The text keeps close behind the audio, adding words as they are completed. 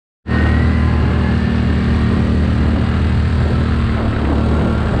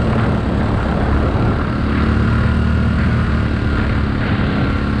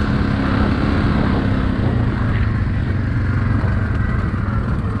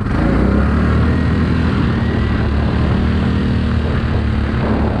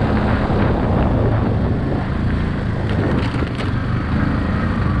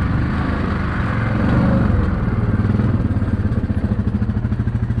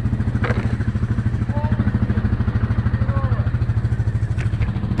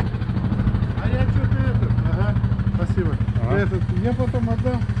Этот, я потом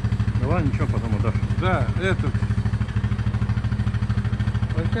отдам. Да ладно, ничего, потом отдашь. Да, этот.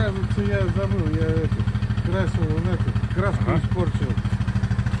 Оказывается, я забыл, я этот красил, он этот, краску испортил.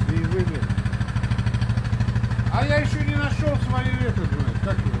 И вылил. А я еще не нашел свою этот,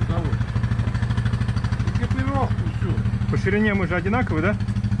 как его зовут? Экипировку всю. По ширине мы же одинаковые, да?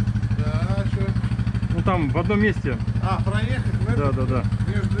 Да, что? Ну там в одном месте. А, проехать в этот? Да, да, да.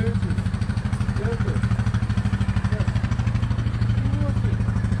 Между этим. Это.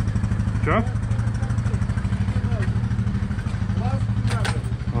 Че?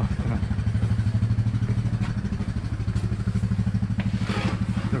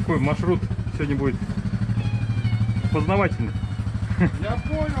 Такой маршрут сегодня будет познавательный. Я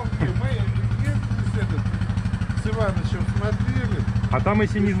понял, где мы с Иванычем смотрели. А там,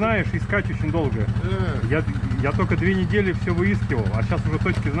 если не знаешь, искать очень долго. Я только 2 недели все выискивал, а сейчас уже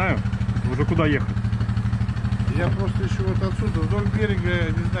точки знаю, уже куда ехать. Я просто еще вот отсюда, вдоль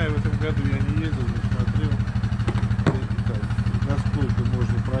берега, не знаю, в этом году я не ездил, не смотрел, насколько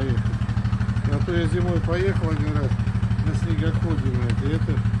можно проехать. А то я зимой поехал один раз на снегоходе, и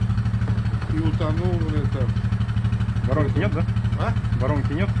это, и утонул, там. Воронки нет, да? А?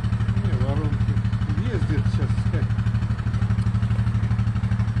 Воронки нет? Не, воронки есть где-то сейчас искать.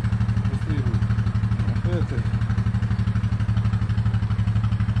 Это,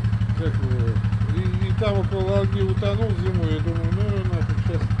 как его, и там около Волги утонул зимой, я думаю, ну нафиг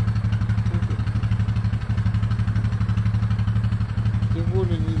сейчас. Это, тем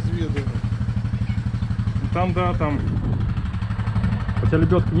более неизведанно. Там, да, там. У тебя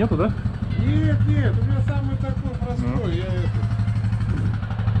лебедки нету, да? Нет, нет, у меня самый такой простой, я это.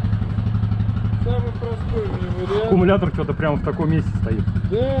 Самый простой у меня вариант. Аккумулятор что-то прямо в таком месте стоит.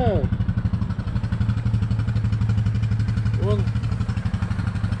 Да. Он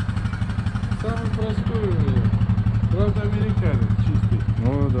самый простой у меня. Правда, американец чистый.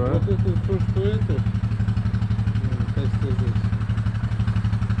 Ну да. Вот это то, что это, как сказать,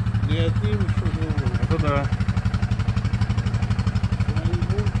 не отнимешь, что другого. Это да.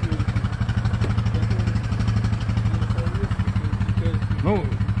 Ну,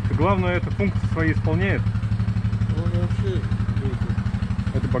 главное, эта функция свои исполняет. Он вообще...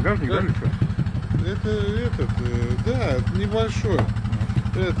 Это багажник, да, или что? Это этот, да, небольшой.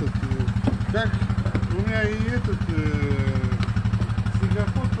 Этот, как у меня и этот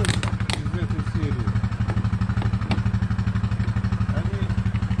снегоход из этой серии. Они,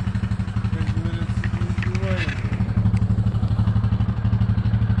 как говорится, неузнаваемые.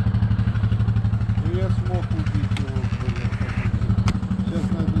 И я смог убить его. Сейчас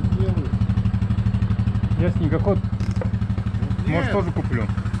надо сделать. Я снегоход, может, тоже куплю.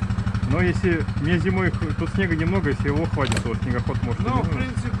 Но если мне зимой тут снега немного, если его хватит, то снегоход может. Ну, в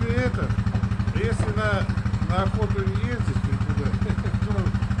принципе, это, если на охоту не ездить никуда,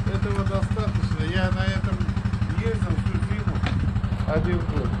 этого достаточно. Я на этом ездил всю зиму 1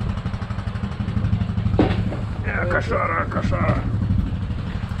 год. Кошара, кошара.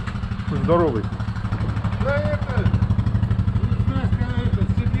 Здоровый. Да это, не знаю, это,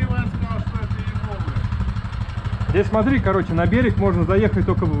 Сергей Иванович сказал, что это его. Здесь смотри, короче, на берег можно заехать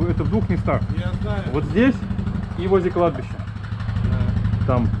только в 2 местах. Я знаю. Вот здесь и возле кладбища. Да.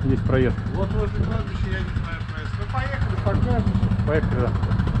 Там есть проезд. Вот возле кладбища я не знаю проезд. Ну поехали, покажешь. Поехали, да.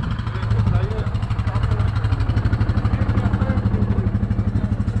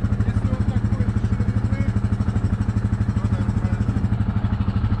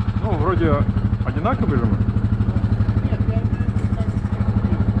 Ну, вроде одинаковый же мы.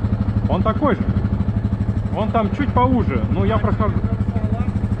 Он такой же. Он там чуть поуже, но я прохожу.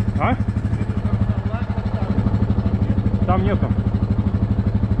 А? Там нету.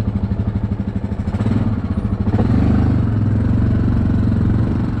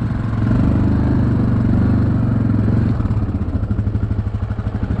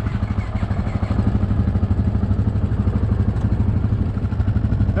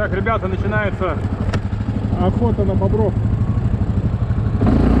 Так, ребята, начинается охота на бобров.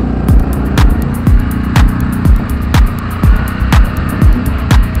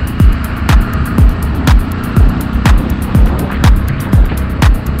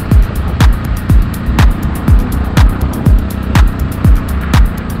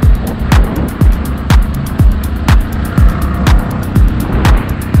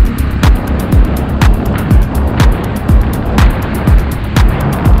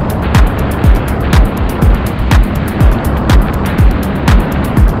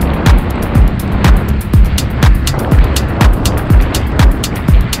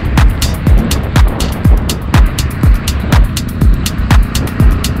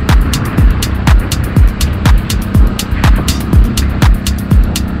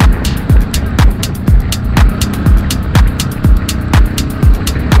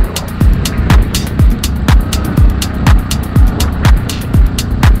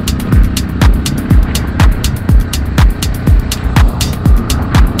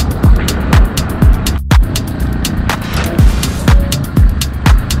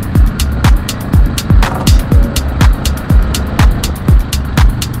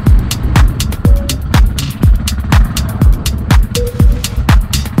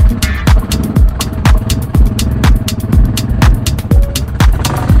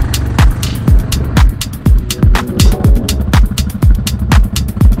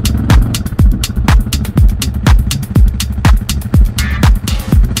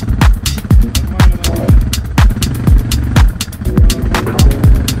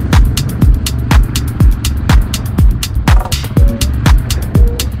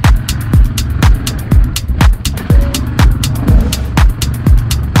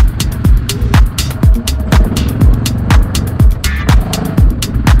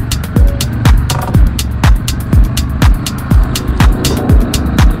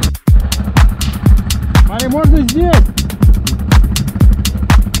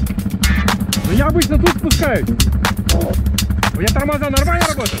 добавить? У меня тормоза нормально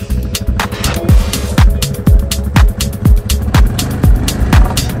работают?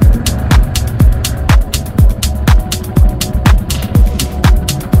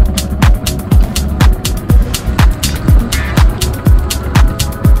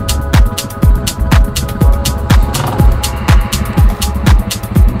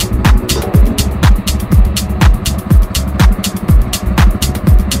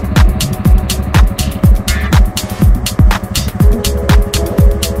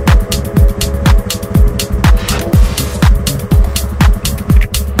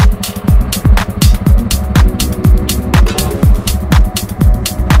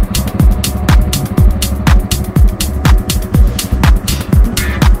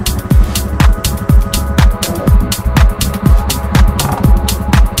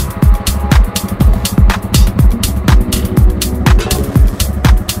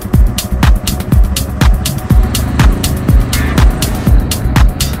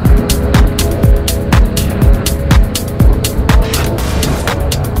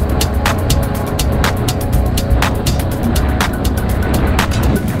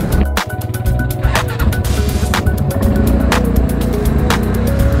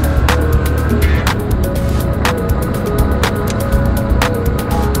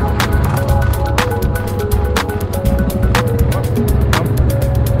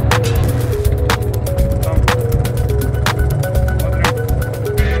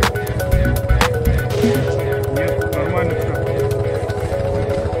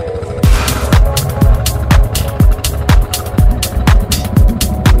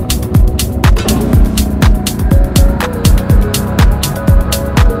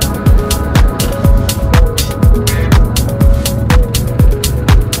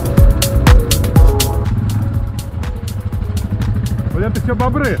 Это все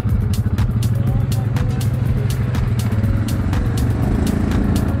бобры.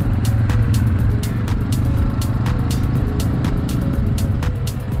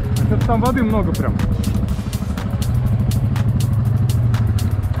 Что-то там воды много прям.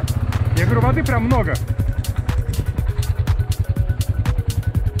 Я говорю, воды прям много.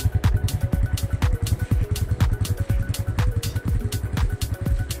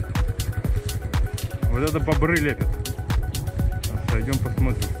 Вот это бобры лепят. Пойдем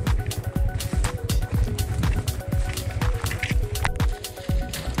посмотрим.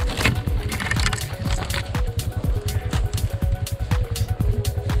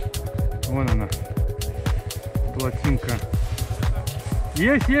 Вон она, плотинка.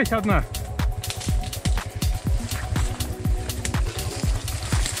 Есть одна.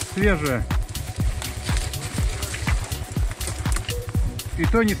 Свежая. И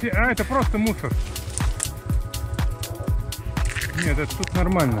то не свежая. А, это просто мусор. Нет, это тут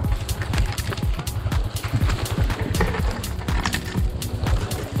нормально.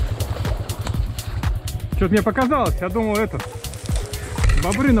 Что-то мне показалось, я думал, это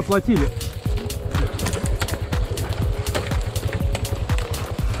бобры наплатили.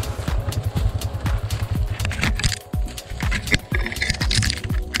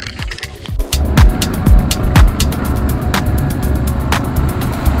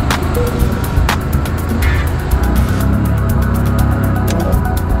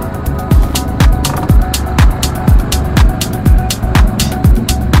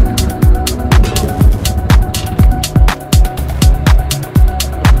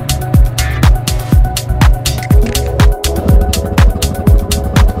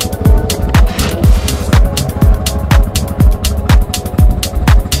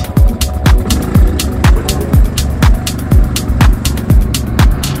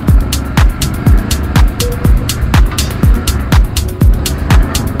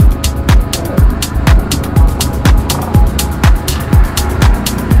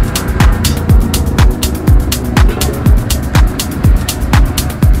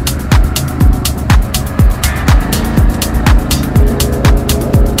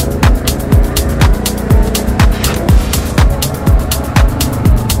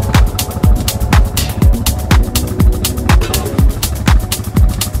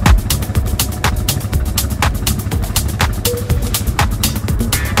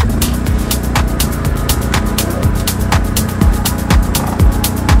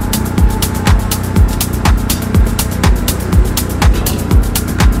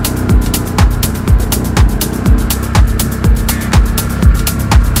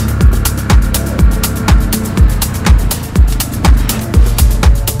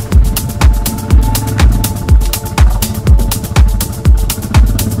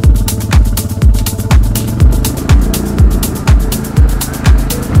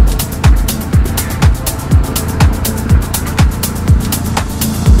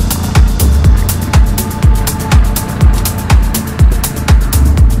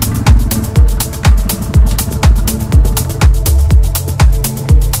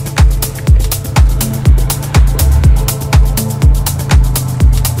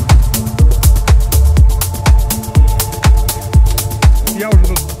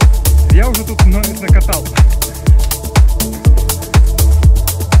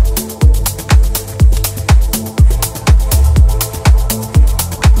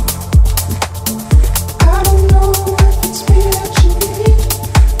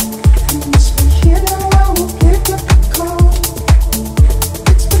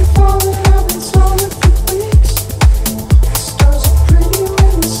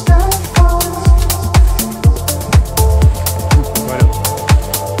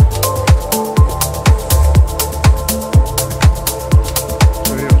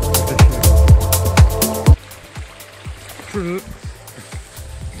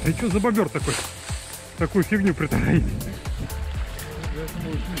 А что за бобер такой? Такую фигню притворяет.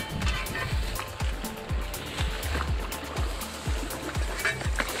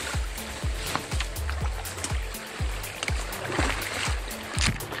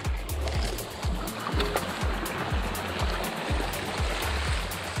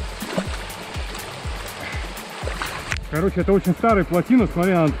 Короче, это очень старая плотина,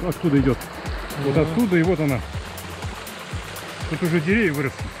 смотри, она откуда идет. Вот оттуда, и вот она. Тут уже деревья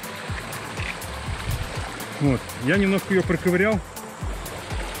выросли. Вот. Я немножко ее проковырял.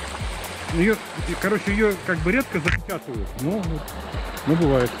 Ее, короче, ее как бы редко запечатывают, но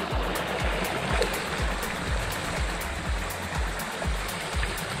бывает.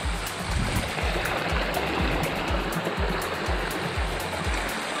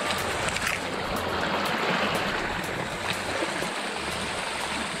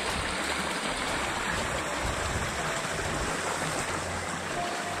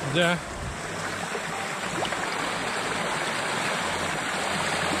 Да.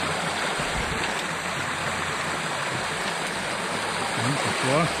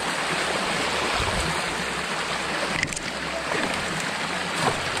 Пошла.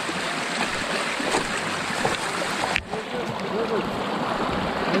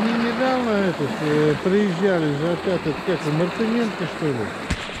 Они недавно приезжали же опять, как Мартыненко, что ли?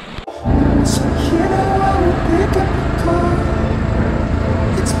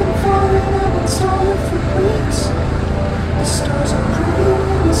 It's been falling and it's falling for weeks. The stars are pretty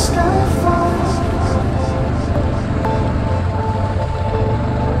when the sky falls.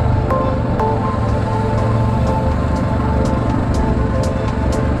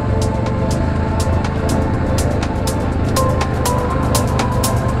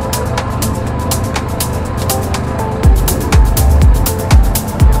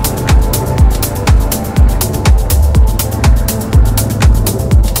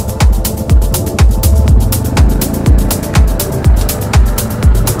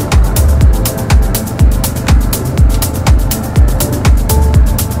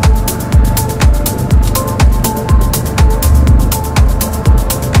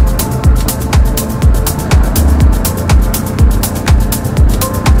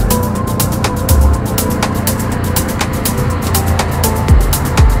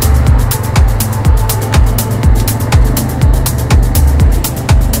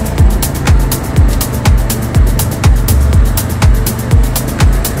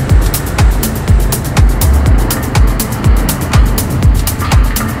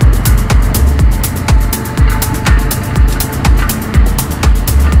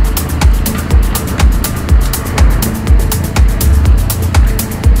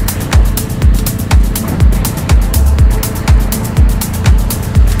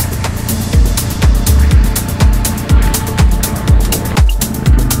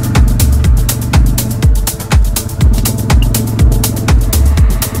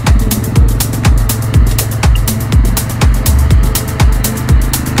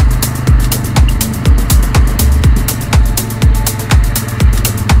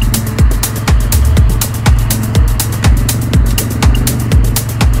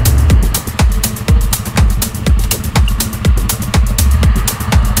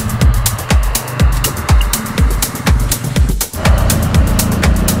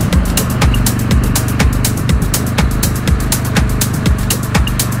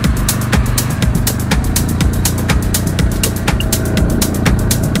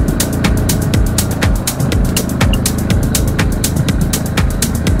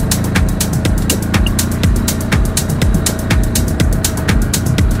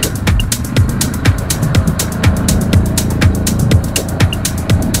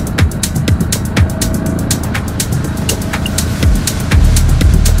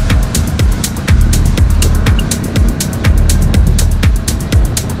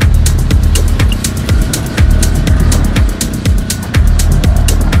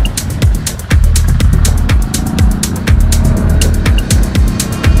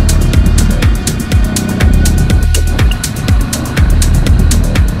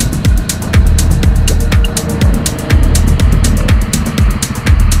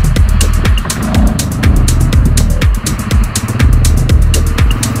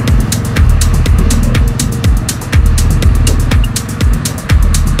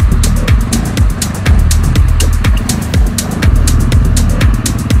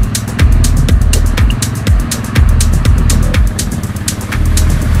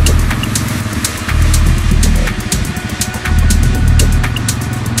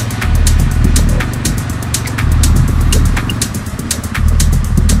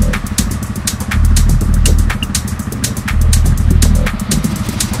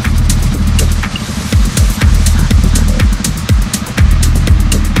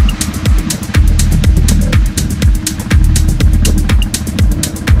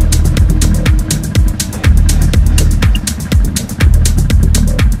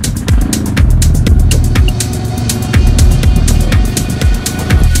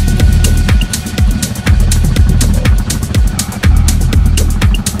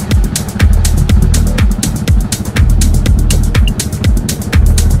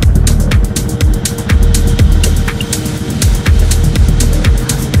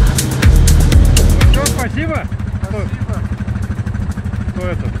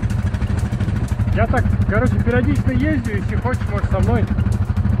 съездю, если хочешь, можешь со мной.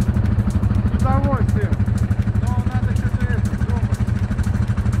 С удовольствием. Но надо что-то это думать.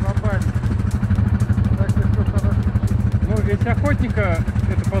 Глобально. Так что что-то расключить. Ну, если охотника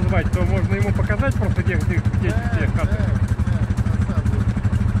это позвать, то можно ему показать просто где ты здесь все хаты. На самом деле.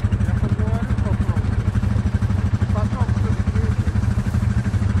 Я поговорю, попробую. И потом все-таки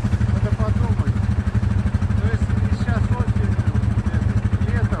надо подумать. Но если не сейчас осенью,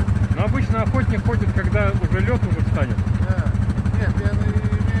 летом. Но обычно охотник ходит, когда уже лед уже встанет. Да. Нет, я имею в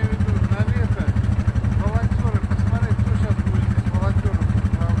виду на лето волонтеры, посмотреть, кто сейчас будет здесь волонтеров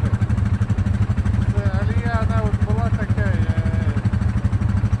управлять. Алия, она вот была такая.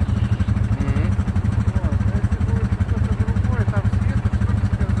 Вот. А если будет кто-то другой, там света, что-то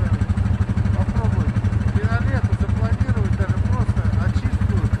сказали, попробуй. И на лето запланировать даже просто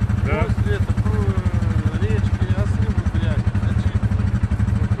очистку после речки, осыву грязь, очистку.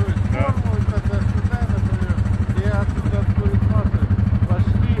 Вот, то есть форму тогда сюда, например, и оттуда откроют мото,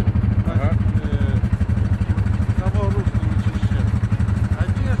 пошли, само русло вычищать.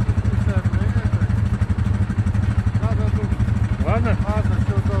 Одежду специально, это надо думать. Ладно? Ладно,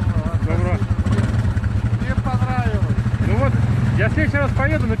 всего доброго. Добро. Мне понравилось. Ну вот, я в следующий раз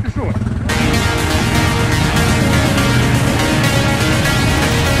поеду, напишу.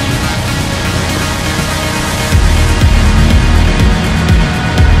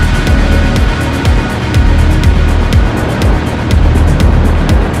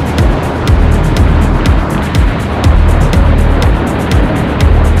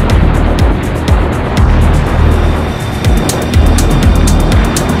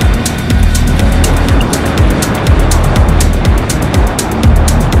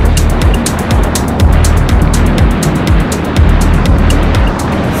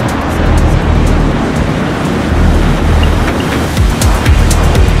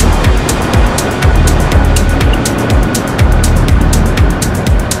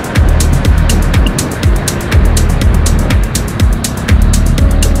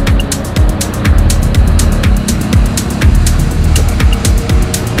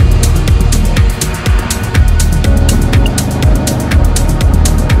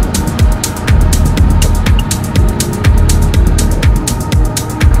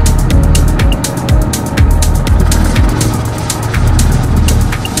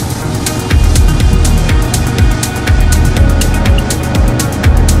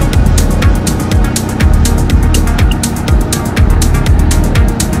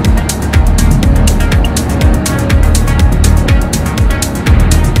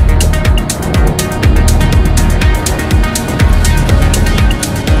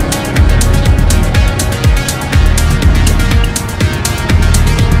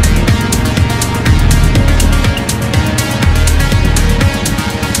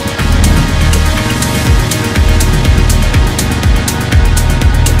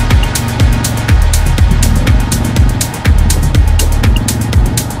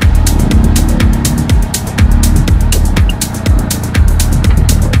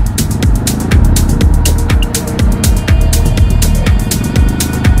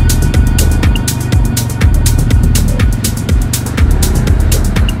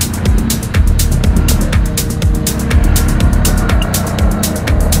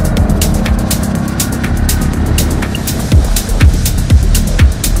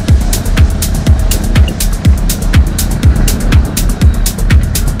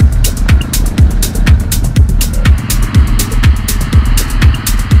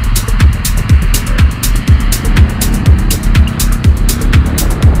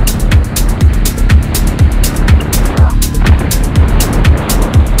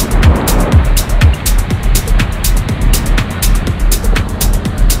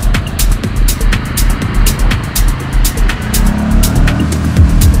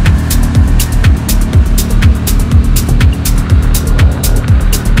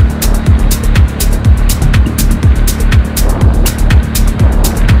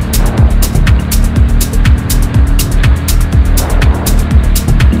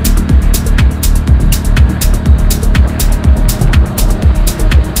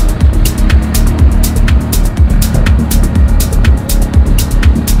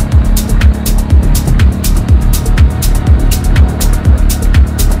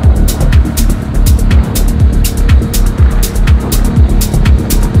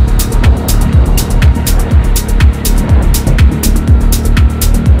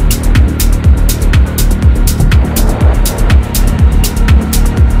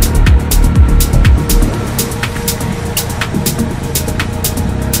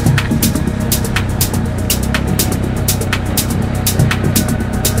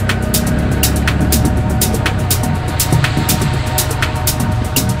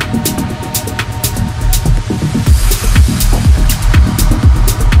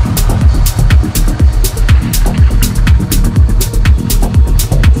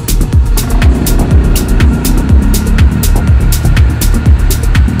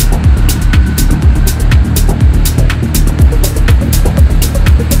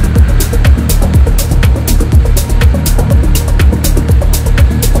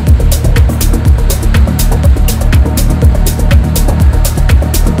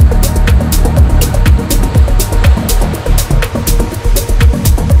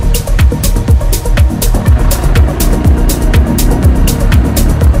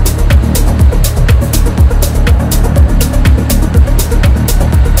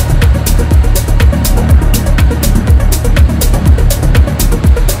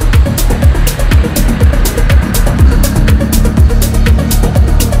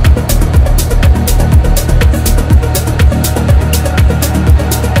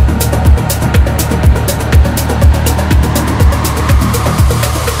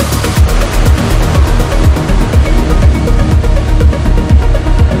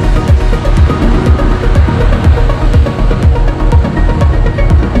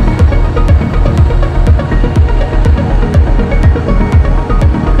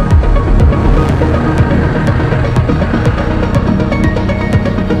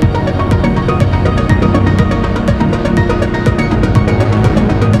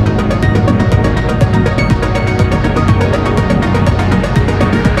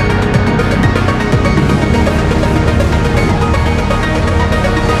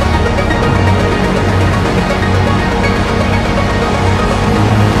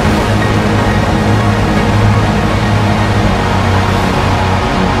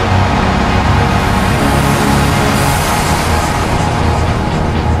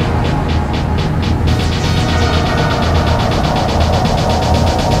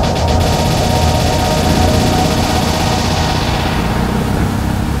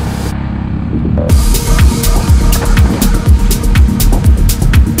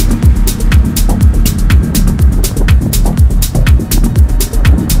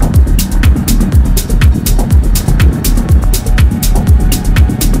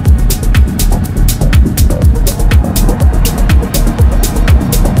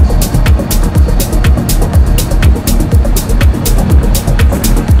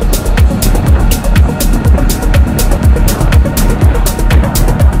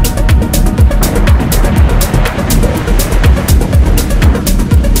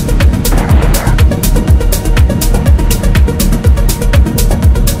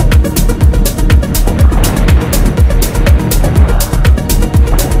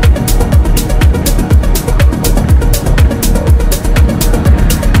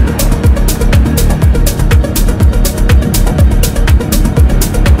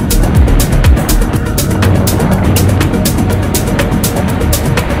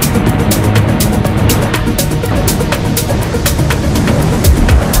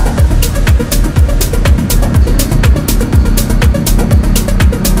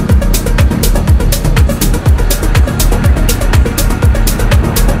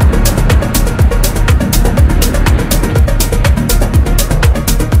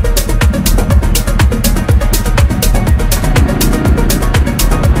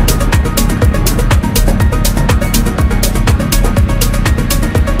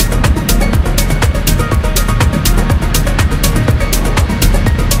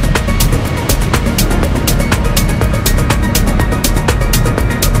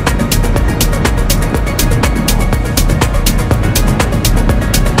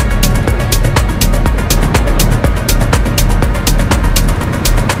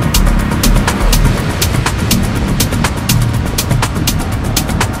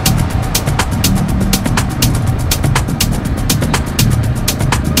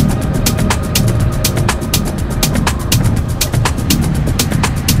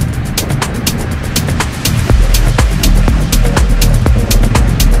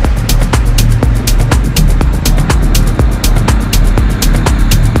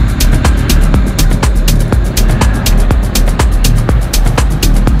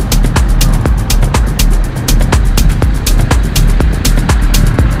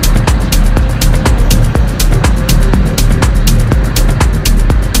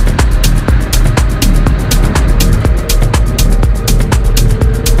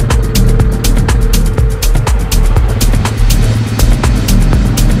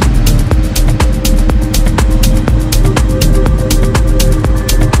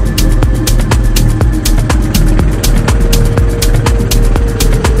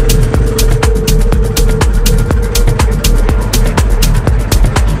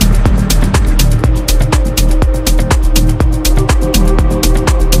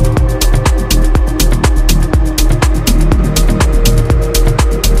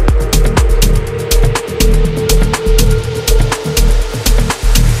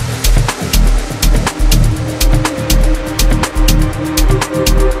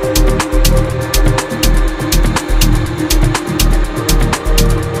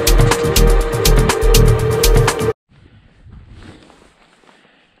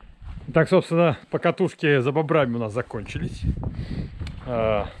 Так, собственно, покатушки за бобрами у нас закончились.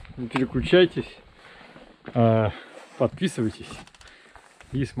 Не переключайтесь, подписывайтесь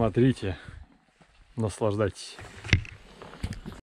и смотрите, наслаждайтесь.